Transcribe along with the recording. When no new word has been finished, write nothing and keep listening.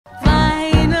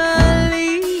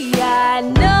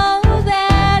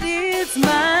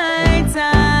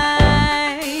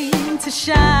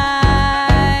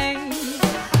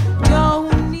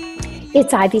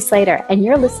It's Ivy Slater, and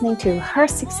you're listening to Her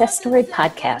Success Story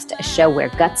Podcast, a show where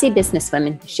gutsy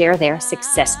businesswomen share their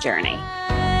success journey.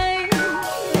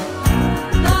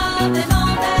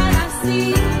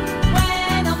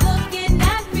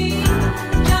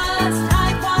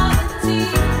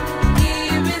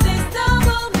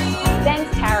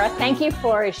 Thanks, Tara. Thank you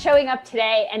for showing up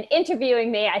today and interviewing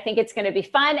me. I think it's going to be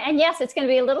fun. And yes, it's going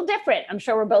to be a little different. I'm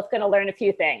sure we're both going to learn a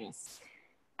few things.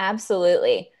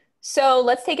 Absolutely. So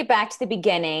let's take it back to the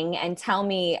beginning and tell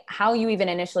me how you even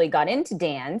initially got into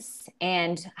dance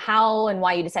and how and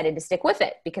why you decided to stick with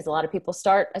it. Because a lot of people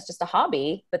start as just a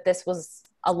hobby, but this was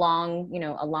a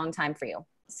long time for you.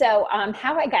 So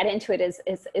how I got into it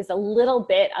is a little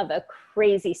bit of a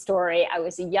crazy story. I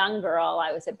was a young girl.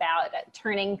 I was about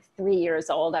turning 3 years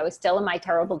old. I was still in my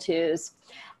terrible twos.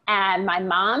 And my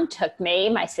mom took me.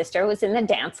 My sister was in the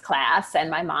dance class, and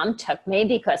my mom took me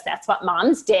because that's what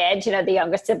moms did. You know, the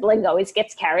younger sibling always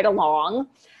gets carried along.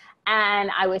 And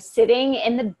I was sitting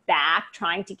in the back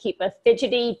trying to keep a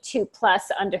fidgety 2+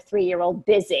 under 3-year-old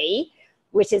busy,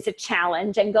 which is a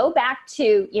challenge. And go back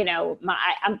to,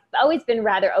 I've always been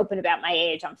rather open about my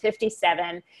age. I'm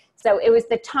 57. So it was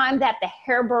the time that the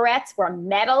hair barrettes were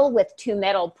metal with 2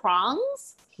 metal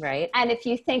prongs. Right. And if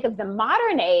you think of the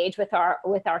modern age with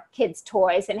our kids'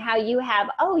 toys and how you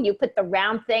have, you put the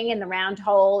round thing in the round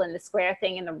hole and the square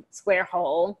thing in the square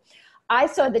hole. I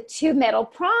saw the 2 metal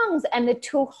prongs and the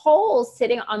 2 holes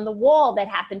sitting on the wall that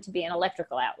happened to be an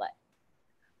electrical outlet.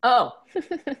 Oh.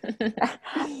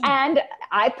 And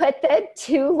I put the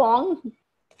 2 long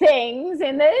things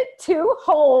in the 2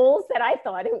 holes that I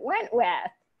thought it went with.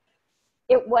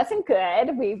 It wasn't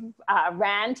good. We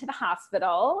ran to the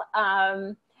hospital.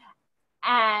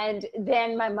 And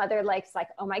then my mother like,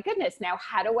 oh my goodness, now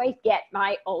how do I get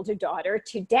my older daughter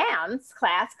to dance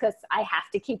class? Because I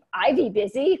have to keep Ivy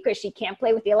busy because she can't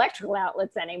play with the electrical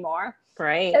outlets anymore.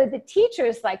 Right. So the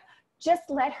teacher's like, just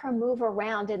let her move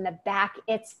around in the back.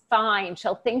 It's fine.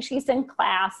 She'll think she's in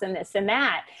class and this and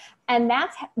that. And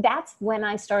that's when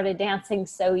I started dancing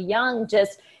so young,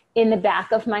 just in the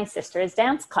back of my sister's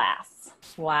dance class.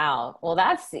 Wow. Well,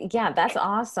 that's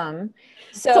awesome.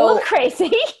 So it's a little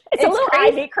crazy. It's a little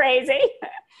crazy. Ivy crazy.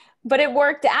 But it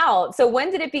worked out. So when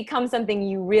did it become something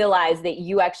you realized that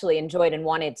you actually enjoyed and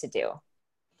wanted to do?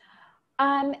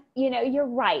 You're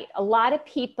right. A lot of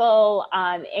people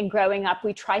in growing up,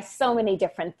 we try so many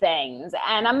different things.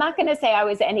 And I'm not going to say I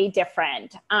was any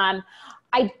different.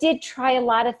 I did try a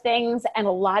lot of things, and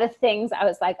a lot of things I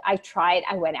was like, I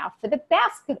went out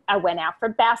for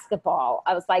basketball.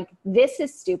 I was like, this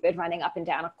is stupid, running up and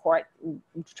down a court,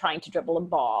 trying to dribble a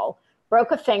ball.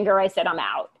 Broke a finger. I said, I'm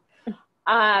out.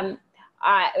 I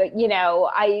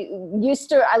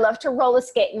loved to roller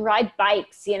skate and ride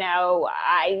bikes.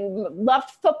 I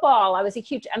loved football.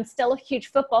 I'm still a huge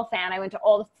football fan. I went to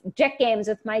all the Jet games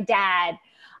with my dad.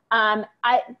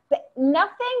 But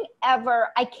nothing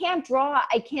ever, I can't draw,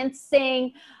 I can't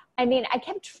sing. I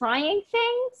kept trying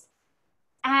things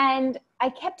and I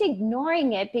kept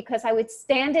ignoring it because I would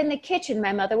stand in the kitchen.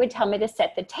 My mother would tell me to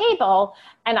set the table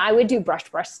and I would do brush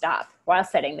stuff while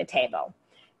setting the table.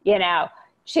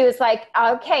 She was like,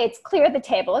 okay, it's clear the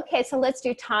table. Okay, so let's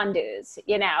do tendus,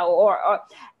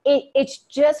 it's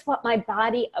just what my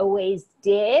body always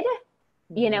did.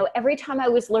 Every time I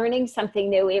was learning something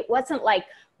new, it wasn't like,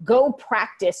 go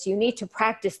practice, you need to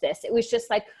practice this. It was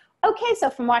just like, okay, so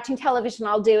if I'm watching television,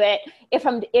 I'll do it.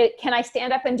 Can I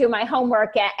stand up and do my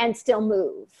homework and still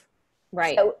move?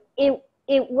 Right. So it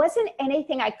wasn't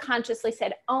anything I consciously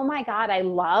said, oh my God, I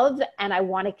love and I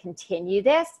want to continue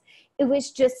this. It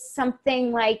was just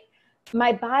something like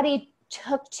my body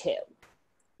took to.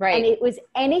 Right. And it was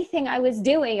anything I was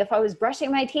doing. If I was brushing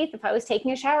my teeth, if I was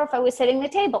taking a shower, if I was setting the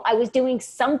table, I was doing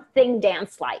something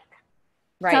dance-like.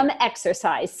 Right. Some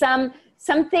exercise,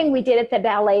 something we did at the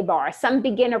ballet bar, some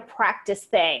beginner practice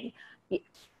thing,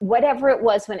 whatever it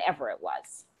was, whenever it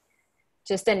was.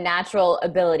 Just a natural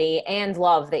ability and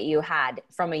love that you had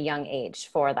from a young age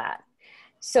for that.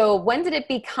 So when did it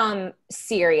become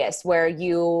serious where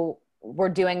you were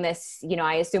doing this,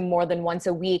 I assume more than once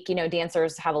a week,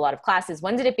 dancers have a lot of classes.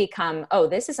 When did it become,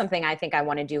 this is something I think I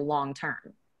want to do long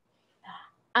term?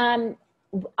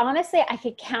 Honestly, I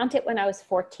could count it when I was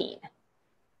 14.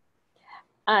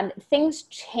 Things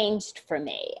changed for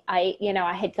me. I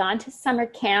had gone to summer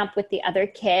camp with the other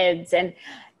kids and,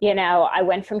 I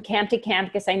went from camp to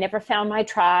camp because I never found my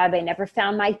tribe. I never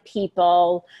found my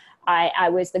people. I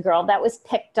was the girl that was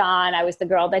picked on. I was the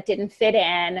girl that didn't fit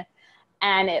in.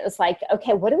 And it was like,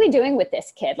 okay, what are we doing with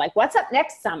this kid? Like, what's up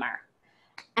next summer?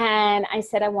 And I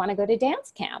said, I want to go to dance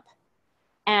camp.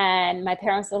 And my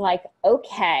parents were like,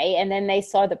 okay. And then they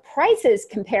saw the prices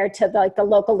compared to the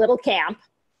local little camp.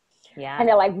 Yeah. And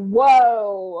they're like,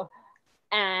 whoa.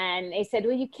 And they said,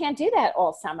 well, you can't do that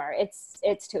all summer. It's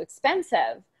too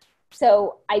expensive.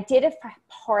 So I did it for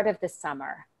part of the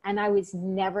summer, and I was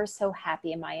never so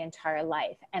happy in my entire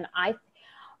life. And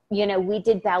we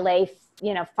did ballet,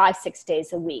 5-6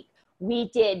 days a week. We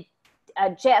did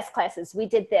jazz classes. We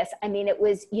did this. I mean, it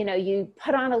was, you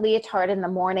put on a leotard in the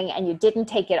morning and you didn't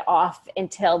take it off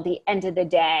until the end of the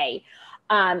day.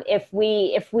 If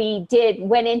we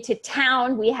went into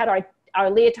town, we had our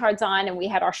leotards on and we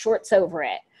had our shorts over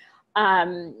it.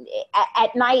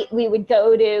 At night, we would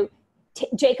go to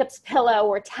Jacob's Pillow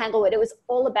or Tanglewood. It was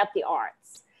all about the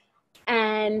arts.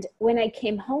 And when I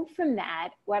came home from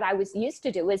that, what I was used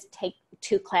to do was take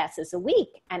 2 classes a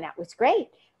week, and that was great.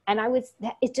 And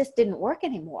it just didn't work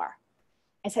anymore.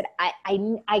 I said,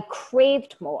 I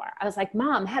craved more. I was like,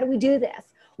 Mom, how do we do this?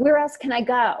 Where else can I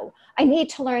go? I need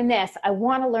to learn this. I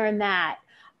want to learn that.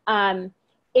 That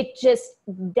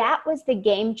was the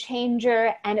game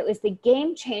changer. And it was the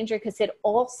game changer because it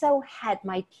also had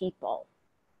my people.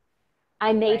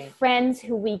 I made friends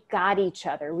who we got each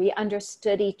other. We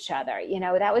understood each other.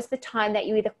 That was the time that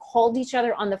you either called each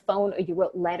other on the phone or you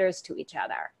wrote letters to each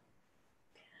other.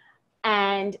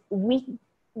 And we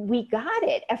got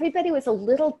it. Everybody was a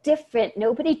little different.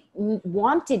 Nobody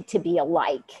wanted to be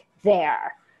alike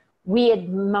there. We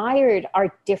admired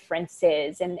our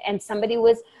differences, and somebody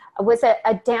was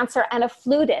a dancer and a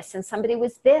flutist, and somebody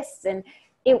was this. And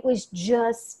it was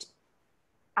just,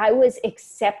 I was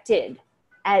accepted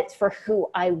for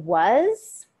who I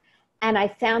was, and I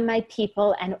found my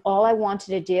people, and all I wanted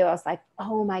to do, I was like,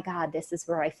 oh my God, this is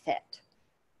where I fit.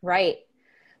 Right.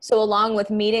 So along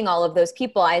with meeting all of those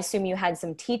people, I assume you had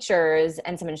some teachers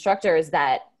and some instructors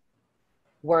that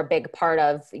were a big part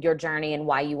of your journey and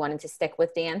why you wanted to stick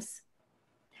with dance.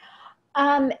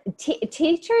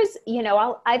 Teachers,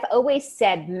 I've always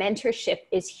said mentorship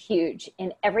is huge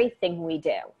in everything we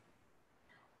do.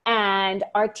 And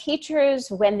our teachers,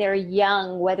 when they're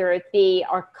young, whether it be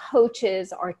our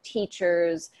coaches, our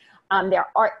teachers, their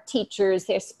art teachers,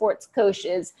 their sports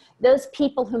coaches, those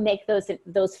people who make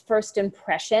those first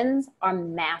impressions are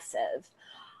massive.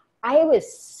 I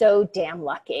was so damn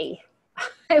lucky.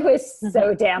 I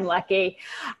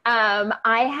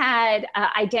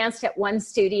danced at one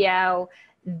studio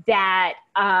that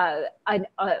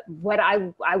what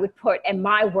I would put in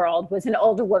my world was an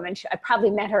older woman. I probably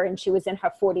met her and she was in her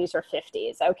 40s or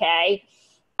 50s. Okay.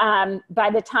 By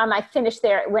the time I finished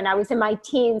there, when I was in my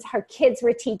teens, her kids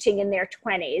were teaching in their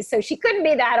 20s. So she couldn't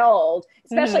be that old,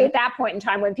 especially at that point in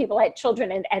time when people had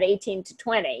children at 18 to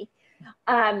 20.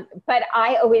 But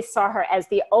I always saw her as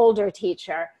the older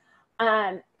teacher.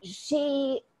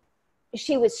 She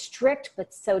was strict,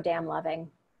 but so damn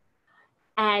loving.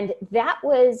 And that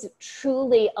was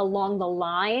truly along the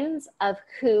lines of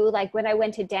like when I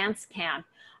went to dance camp,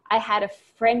 I had a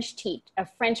French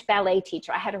ballet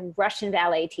teacher. I had a Russian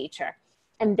ballet teacher,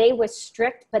 and they were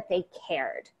strict, but they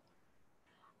cared.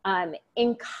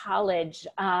 In college,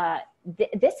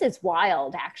 this is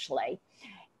wild, actually.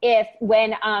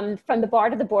 When From the Bar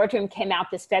to the Boardroom came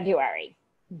out this February,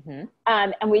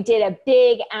 and we did a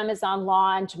big Amazon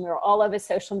launch, and we were all over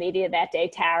social media that day,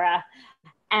 Tara.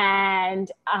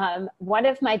 And one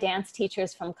of my dance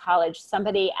teachers from college,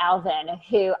 Alvin,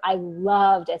 who I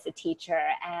loved as a teacher,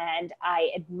 and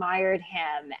I admired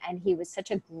him, and he was such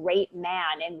a great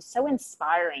man and so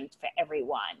inspiring for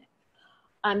everyone.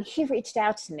 He reached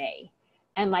out to me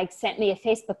and sent me a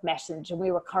Facebook message, and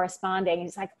we were corresponding.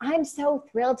 He's like, I'm so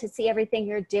thrilled to see everything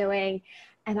you're doing.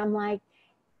 And I'm like,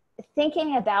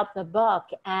 thinking about the book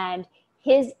and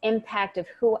his impact of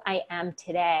who I am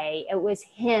today. It was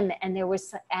him, and there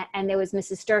was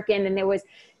Mrs. Sturkin, and there was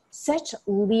such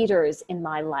leaders in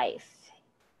my life.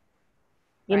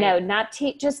 They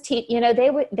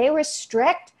were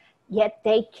strict, yet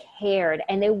they cared,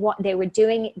 and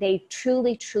they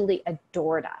truly, truly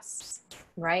adored us.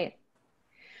 Right.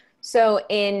 So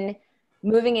in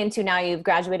moving into, now you've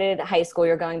graduated high school,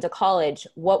 you're going to college.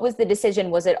 What was the decision?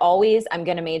 Was it always, I'm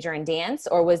going to major in dance,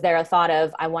 or was there a thought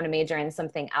of, I want to major in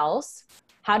something else?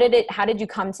 How did you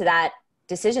come to that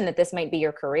decision that this might be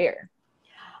your career?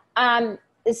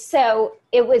 So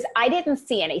I didn't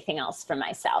see anything else for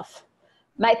myself.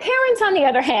 My parents, on the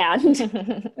other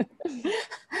hand,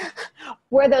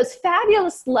 were those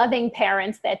fabulous, loving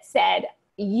parents that said,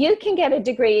 you can get a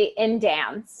degree in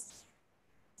dance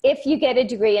if you get a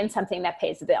degree in something that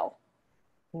pays the bill.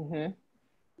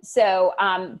 So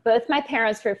both my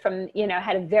parents were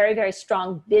had a very, very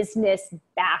strong business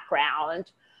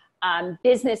background.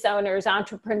 business owners,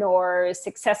 entrepreneurs,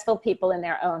 successful people in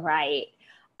their own right,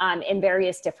 in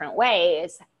various different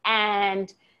ways.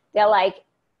 And they're like,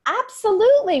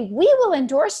 absolutely, we will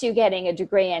endorse you getting a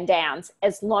degree in dance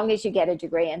as long as you get a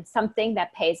degree in something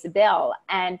that pays the bill.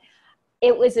 And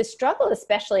it was a struggle,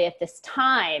 especially at this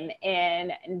time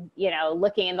in,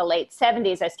 looking in the late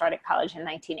 70s, I started college in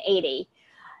 1980,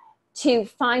 to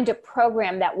find a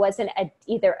program that wasn't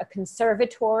either a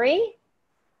conservatory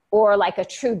or like a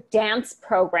true dance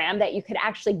program that you could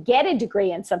actually get a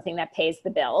degree in something that pays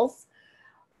the bills,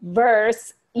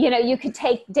 versus, you could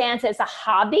take dance as a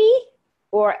hobby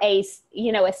or a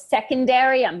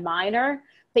secondary, a minor,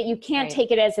 but you can't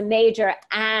take it as a major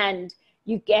and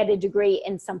you get a degree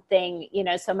in something,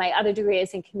 so my other degree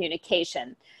is in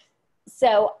communication.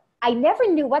 So I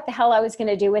never knew what the hell I was going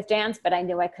to do with dance, but I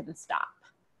knew I couldn't stop.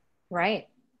 Right.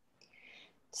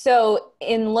 So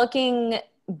in looking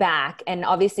back, and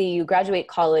obviously you graduate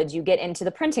college, you get into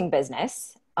the printing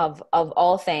business of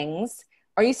all things.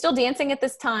 Are you still dancing at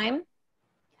this time?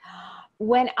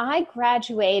 When I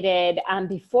graduated,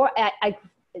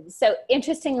 so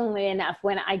interestingly enough,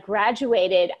 when I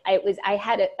graduated, I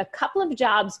had a couple of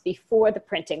jobs before the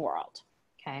printing world.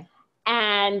 Okay.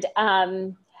 And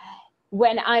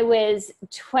when I was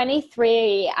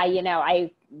 23,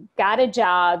 I got a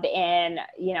job I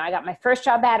got my first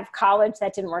job out of college.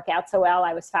 That didn't work out so well.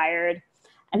 I was fired.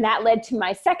 And that led to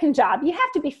my second job. You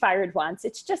have to be fired once.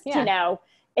 It's just,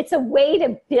 it's a way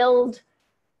to build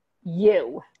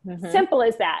you. Mm-hmm. Simple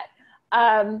as that.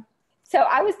 So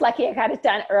I was lucky I got it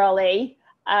done early,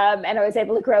 and I was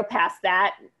able to grow past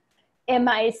that. In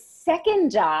my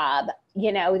second job,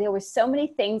 there were so many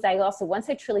things once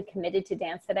I truly committed to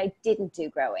dance that I didn't do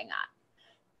growing up.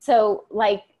 So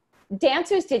like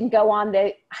dancers didn't go on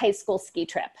the high school ski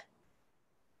trip.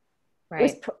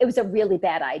 Right. It was a really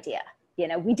bad idea.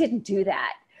 We didn't do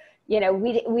that.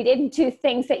 We didn't do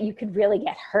things that you could really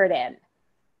get hurt in,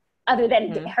 other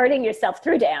than hurting yourself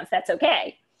through dance. That's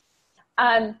okay.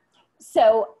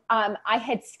 So I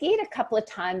had skied a couple of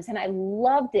times and I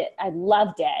loved it.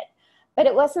 But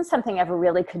it wasn't something I ever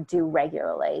really could do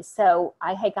regularly. So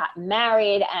I had gotten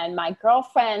married, and my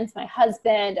girlfriends, my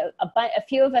husband, a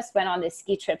few of us went on this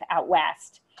ski trip out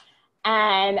west.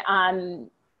 And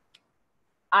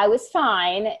I was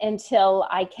fine until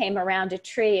I came around a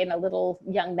tree and a little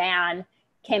young man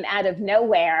came out of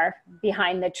nowhere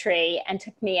behind the tree and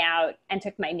took me out and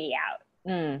took my knee out.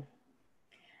 Mm.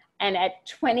 And at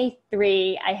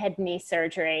 23, I had knee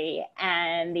surgery,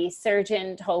 and the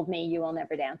surgeon told me, you will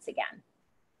never dance again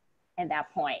at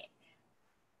that point.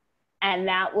 And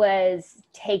that was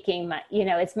taking my,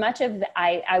 as much of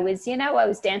I was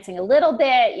dancing a little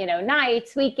bit,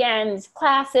 nights, weekends,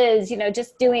 classes,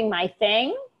 just doing my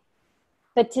thing.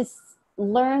 But to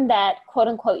learn that, quote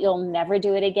unquote, you'll never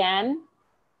do it again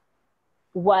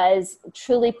was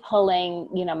truly pulling,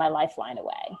 my lifeline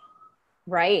away.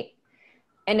 Right.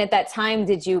 And at that time,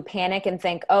 did you panic and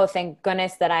think, oh, thank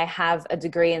goodness that I have a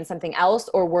degree in something else?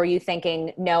 Or were you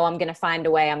thinking, no, I'm going to find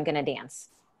a way, I'm going to dance?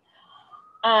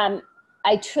 I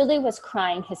truly was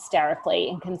crying hysterically,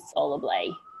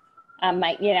 inconsolably.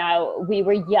 We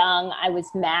were young. I was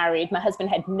married. My husband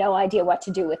had no idea what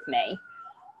to do with me.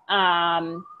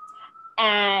 And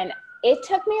it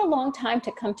took me a long time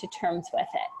to come to terms with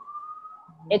it.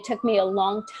 It took me a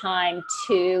long time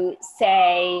to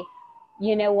say,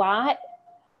 you know what?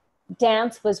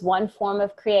 Dance was one form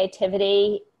of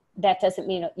creativity. That doesn't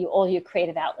mean all your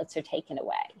creative outlets are taken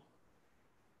away.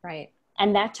 Right.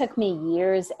 And that took me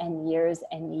years and years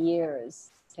and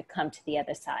years to come to the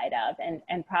other side of.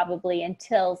 And probably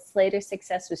until Slater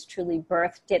Success was truly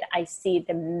birthed, did I see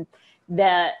the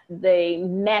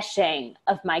meshing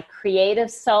of my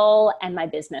creative soul and my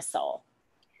business soul.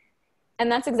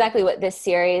 And that's exactly what this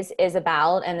series is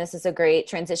about. And this is a great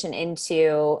transition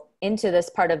into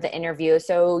this part of the interview.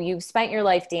 So you've spent your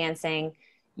life dancing.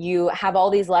 You have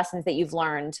all these lessons that you've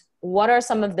learned. What are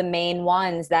some of the main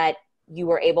ones that you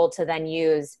were able to then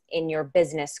use in your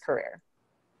business career?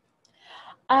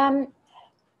 There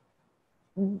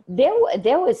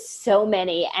was so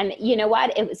many. And you know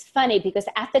what? It was funny because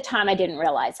at the time I didn't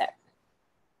realize it.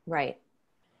 Right.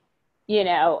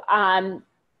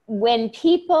 When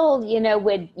people, you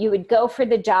would go for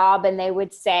the job and they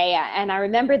would say, and I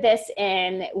remember this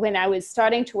when I was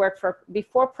starting to work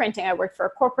before printing, I worked for a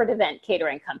corporate event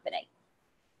catering company.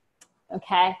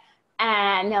 Okay.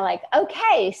 And they're like,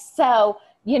 okay, so,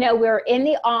 we're in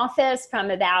the office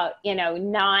from about,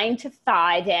 9 to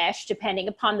 5-ish, depending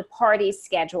upon the party's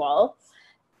schedule.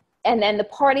 And then the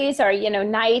parties are,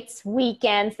 nights,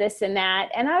 weekends, this and that.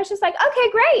 And I was just like,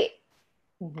 okay, great.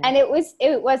 Mm-hmm. And it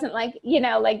wasn't like,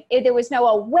 there was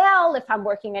no, well, if I'm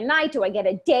working a night, do I get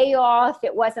a day off?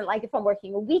 It wasn't like, if I'm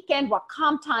working a weekend, what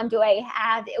comp time do I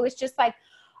have? It was just like,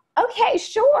 okay,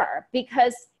 sure.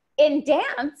 Because in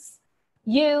dance,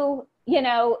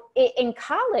 in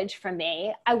college for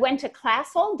me, I went to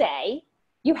class all day.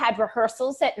 You had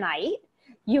rehearsals at night.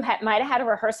 Might have had a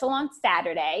rehearsal on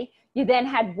Saturday. You then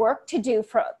had work to do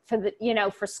for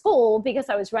school, because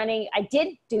I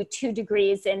did do 2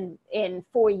 degrees in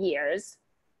 4 years.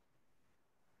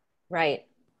 Right.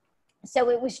 So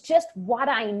it was just what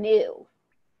I knew.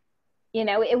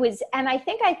 It was, and I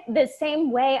think the same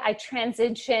way I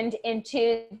transitioned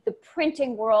into the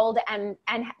printing world and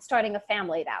starting a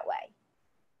family that way.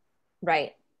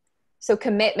 Right. So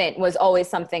commitment was always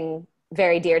something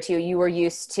very dear to you. You were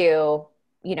used to,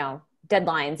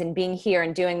 deadlines and being here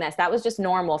and doing this. That was just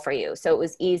normal for you. So it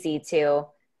was easy to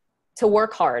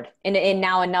work hard in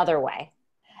now another way.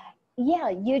 Yeah.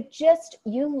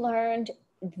 You learned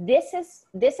this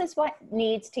is what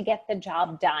needs to get the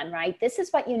job done, right? This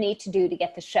is what you need to do to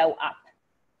get the show up.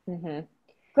 Mm-hmm.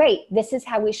 Great. This is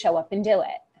how we show up and do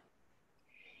it.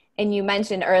 And you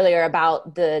mentioned earlier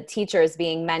about the teachers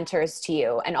being mentors to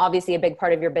you. And obviously a big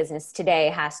part of your business today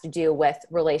has to do with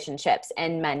relationships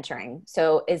and mentoring.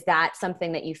 So is that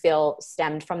something that you feel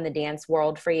stemmed from the dance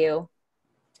world for you?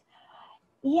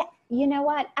 Yeah. You know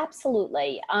what?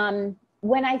 Absolutely.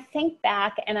 When I think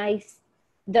back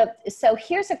so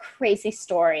here's a crazy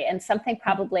story, and something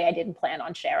probably I didn't plan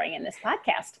on sharing in this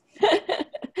podcast.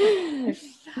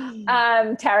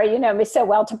 Tara, you know me so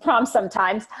well to prom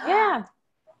sometimes. Yeah.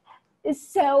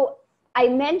 So I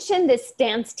mentioned this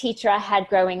dance teacher I had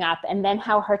growing up, and then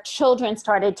how her children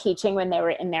started teaching when they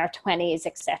were in their 20s,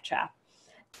 etc.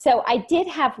 So I did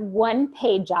have one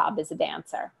paid job as a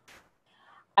dancer.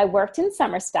 I worked in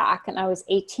summer stock, and I was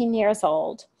 18 years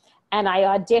old, and I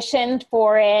auditioned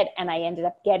for it, and I ended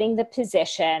up getting the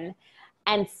position.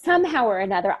 And somehow or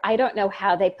another, I don't know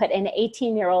how, they put an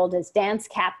 18-year-old as dance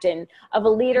captain of a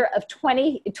leader of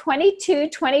 22,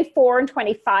 24, and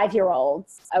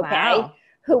 25-year-olds, okay, Wow.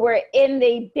 who were in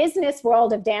the business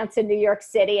world of dance in New York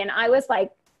City. And I was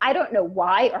like, I don't know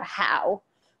why or how,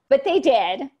 but they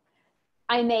did.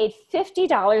 I made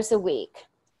 $50 a week.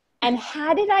 And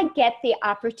how did I get the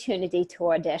opportunity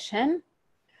to audition?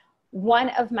 One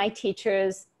of my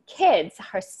teacher's kids,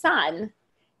 her son,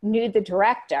 knew the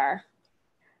director,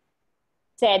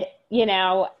 said,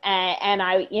 and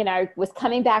I, was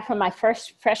coming back from my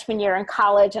first freshman year in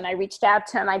college, and I reached out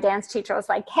to my dance teacher. I was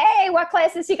like, hey, what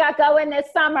classes you got going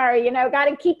this summer? Got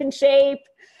to keep in shape.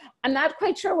 I'm not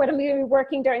quite sure what I'm going to be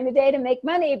working during the day to make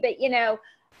money, but,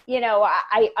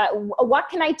 what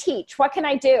can I teach? What can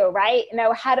I do? Right?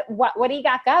 What do you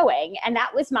got going? And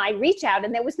that was my reach out.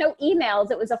 And there was no emails.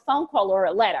 It was a phone call or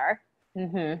a letter.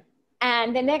 Mm-hmm.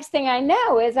 And the next thing I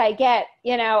know is I get,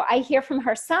 I hear from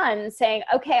her son saying,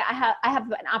 okay, I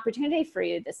have an opportunity for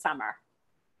you this summer.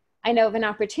 I know of an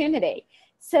opportunity.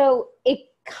 So it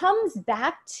comes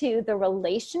back to the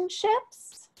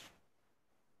relationships.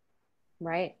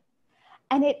 Right.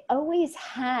 And it always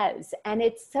has. And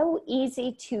it's so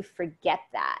easy to forget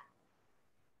that.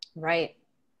 Right.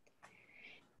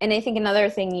 And I think another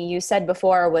thing you said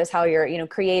before was how your,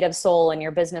 creative soul and your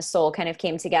business soul kind of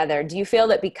came together. Do you feel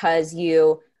that because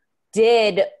you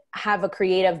did have a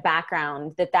creative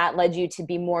background, that led you to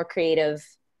be more creative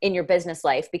in your business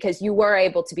life, because you were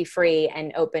able to be free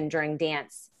and open during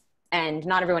dance, and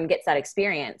not everyone gets that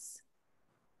experience?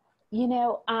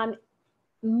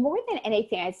 More than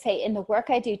anything, I'd say in the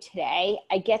work I do today,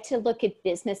 I get to look at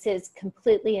businesses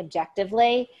completely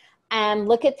objectively and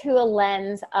look it through a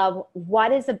lens of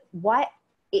whether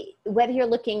you're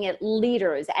looking at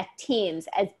leaders, at teams,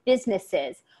 as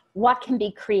businesses, what can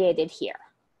be created here?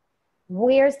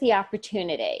 Where's the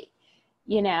opportunity?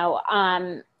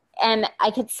 And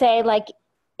I could say, like,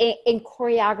 in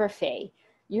choreography,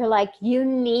 you're like, you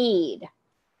need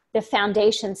the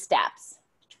foundation steps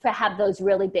to have those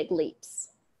really big leaps.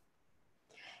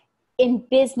 In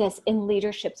business, in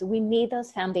leaderships, we need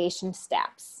those foundation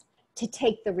steps to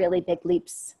take the really big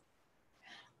leaps.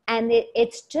 And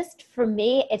it's just, for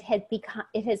me, it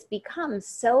has become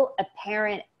so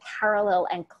apparent, parallel,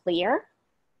 and clear.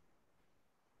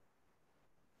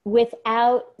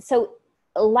 So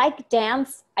like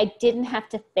dance, I didn't have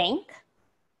to think.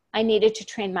 I needed to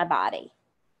train my body.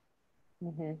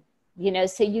 Mm-hmm.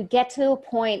 So you get to a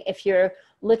point, if you're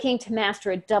looking to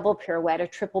master a double pirouette or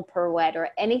triple pirouette or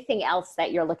anything else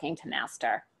that you're looking to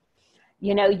master,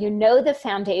 you know the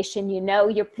foundation,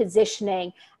 your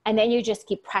positioning, and then you just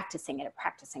keep practicing it and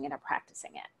practicing it and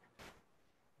practicing it.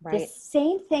 The Right.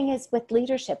 same thing is with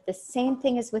leadership. The same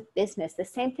thing is with business. The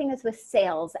same thing is with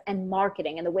sales and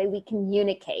marketing and the way we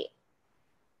communicate.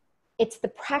 It's the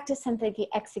practice and the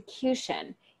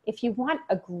execution. If you want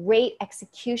a great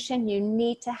execution, you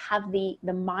need to have the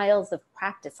miles of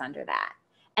practice under that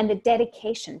and the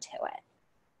dedication to it.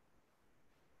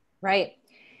 Right.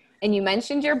 And you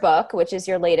mentioned your book, which is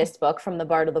your latest book, From the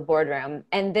Bar to the Boardroom.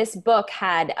 And this book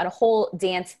had a whole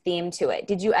dance theme to it.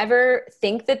 Did you ever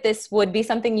think that this would be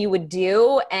something you would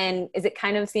do? And is it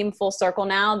kind of seem full circle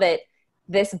now that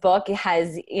this book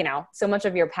has, you know, so much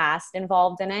of your past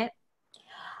involved in it?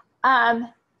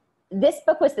 This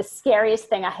book was the scariest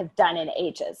thing I have done in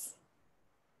ages.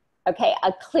 Okay,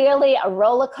 clearly a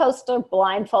roller coaster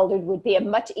blindfolded would be a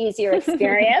much easier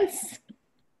experience.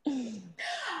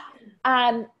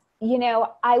 You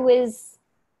know, I was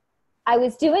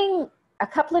doing a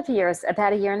couple of years,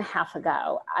 about a year and a half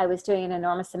ago, I was doing an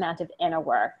enormous amount of inner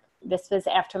work. This was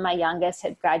after my youngest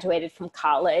had graduated from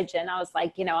college. And I was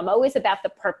like, you know, I'm always about the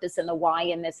purpose and the why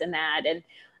and this and that. And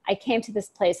I came to this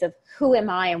place of who am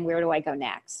I and where do I go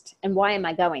next? And why am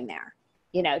I going there?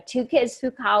 You know, 2 kids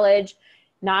through college,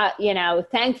 not, you know,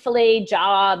 thankfully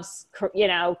jobs, you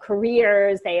know,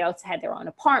 careers. They also had their own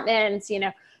apartments, you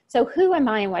know. So who am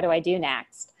I and what do I do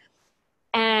next?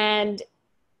 And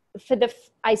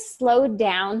I slowed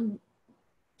down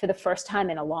for the first time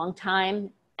in a long time.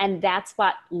 And that's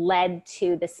what led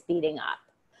to the speeding up.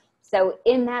 So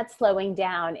in that slowing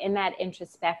down, in that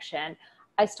introspection,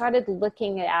 I started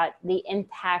looking at the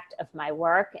impact of my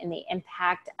work and the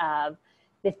impact of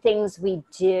the things we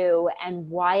do and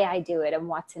why I do it and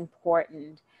what's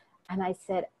important. And I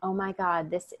said, oh my God,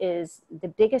 this is the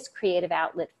biggest creative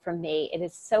outlet for me. It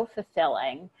is so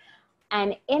fulfilling.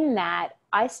 And in that,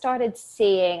 I started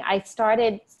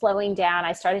slowing down.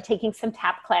 I started taking some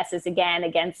tap classes again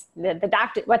against the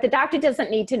doctor. What the doctor doesn't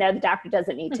need to know, the doctor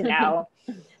doesn't need to know.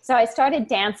 So I started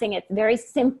dancing at very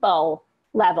simple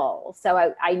level.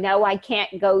 So I know I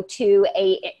can't go to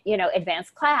a, you know,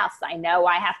 advanced class. I know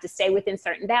I have to stay within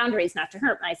certain boundaries not to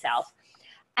hurt myself.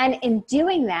 And in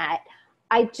doing that,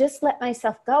 I just let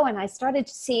myself go. And I started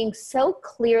seeing so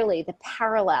clearly the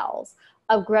parallels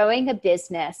of growing a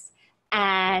business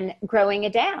and growing a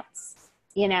dance.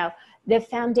 You know, the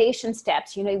foundation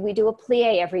steps, you know, we do a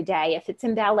plie every day. If it's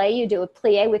in ballet, you do a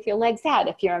plie with your legs out.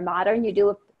 If you're a modern, you do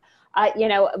a you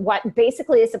know, what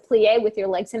basically is a plie with your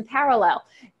legs in parallel.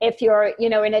 If you're, you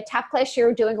know, in a tap class,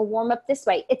 you're doing a warm up this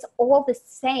way. It's all the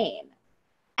same.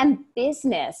 And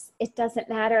business, it doesn't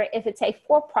matter if it's a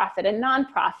for-profit, a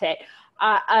nonprofit,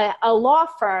 a law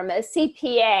firm, a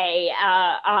CPA,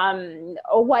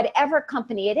 or whatever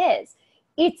company it is.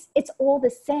 It's all the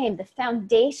same, the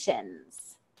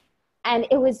foundations. And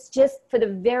it was just for the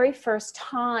very first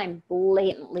time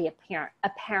blatantly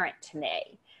apparent to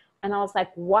me. And I was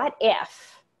like, what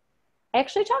if? I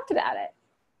actually talked about it.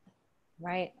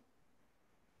 Right.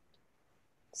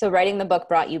 So writing the book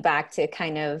brought you back to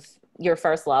kind of your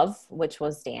first love, which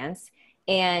was dance.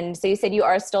 And so you said you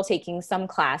are still taking some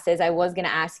classes. I was going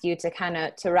to ask you to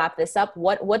wrap this up.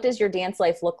 What does your dance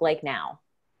life look like now?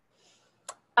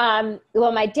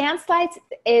 Well, my dance life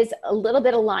is a little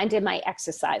bit aligned in my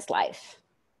exercise life.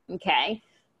 Okay.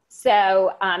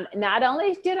 So not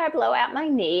only did I blow out my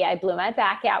knee, I blew my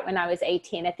back out when I was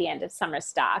 18 at the end of summer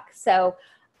stock. So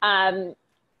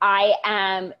I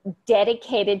am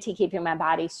dedicated to keeping my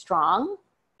body strong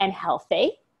and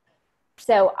healthy.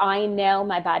 So I know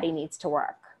my body needs to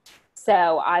work.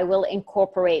 So I will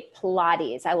incorporate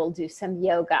Pilates. I will do some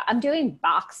yoga. I'm doing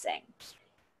boxing.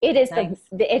 It is nice.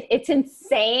 It's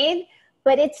insane,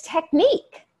 but it's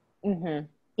technique. Mm-hmm.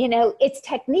 You know, it's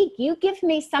technique. You give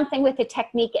me something with a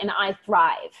technique and I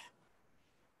thrive.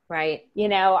 Right. You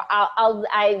know,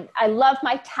 I love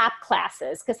my tap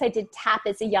classes because I did tap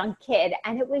as a young kid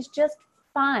and it was just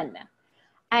fun.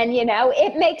 And, you know,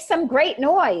 it makes some great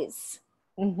noise.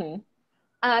 Mm-hmm.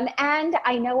 And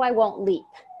I know I won't leap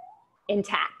in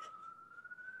tap.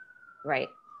 Right.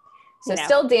 So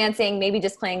still dancing, maybe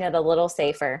just playing it a little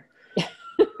safer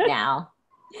now.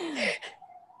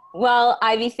 Well,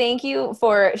 Ivy, thank you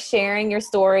for sharing your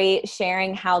story,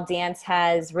 sharing how dance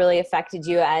has really affected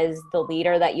you as the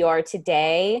leader that you are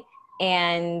today.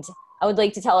 And I would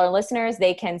like to tell our listeners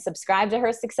they can subscribe to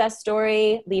her success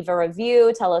story, leave a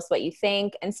review, tell us what you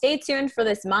think, and stay tuned for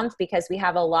this month because we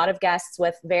have a lot of guests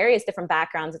with various different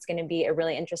backgrounds. It's going to be a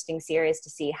really interesting series to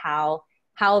see how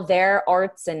their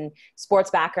arts and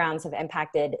sports backgrounds have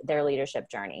impacted their leadership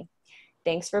journey.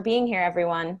 Thanks for being here,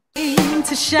 everyone.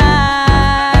 To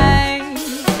shine.